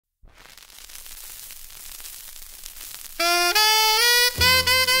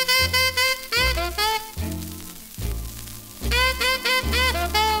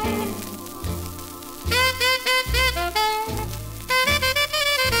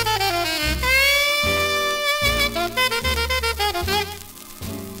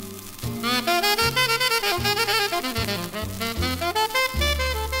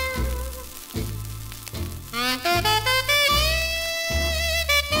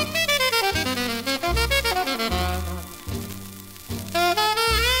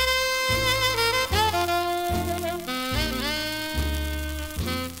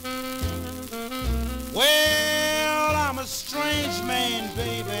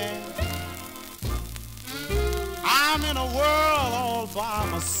in a world all by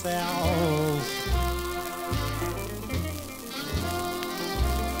myself.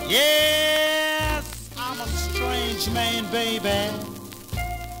 Yes, I'm a strange man, baby.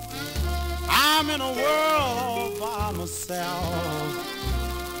 I'm in a world all by myself.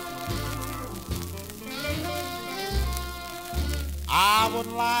 I would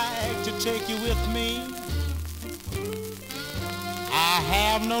like to take you with me. I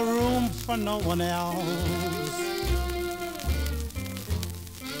have no room for no one else.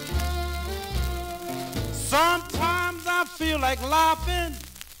 Sometimes I feel like laughing.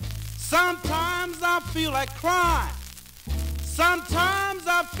 Sometimes I feel like crying. Sometimes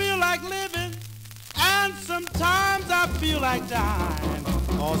I feel like living. And sometimes I feel like dying.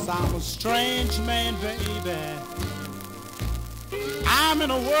 'Cause I'm a strange man, baby. I'm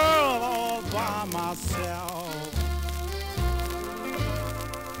in a world all by myself.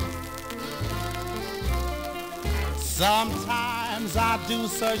 Sometimes I do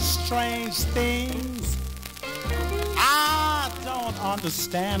such strange things. I don't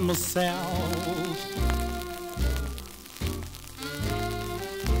understand myself.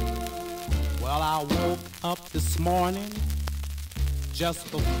 Well, I woke up this morning just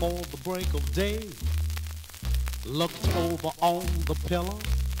before the break of day. Looked over on the pillow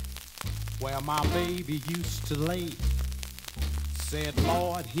where my baby used to lay. Said,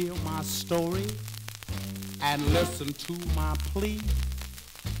 Lord, hear my story and listen to my plea.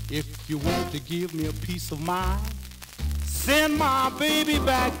 If you want to give me a peace of mind, send my baby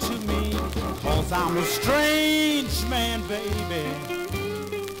back to me. 'Cause I'm a strange man, baby,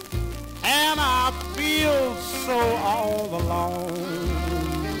 and I feel so all alone.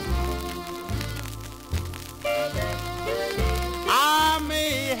 I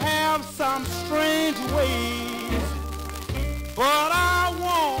may have some strange ways, but I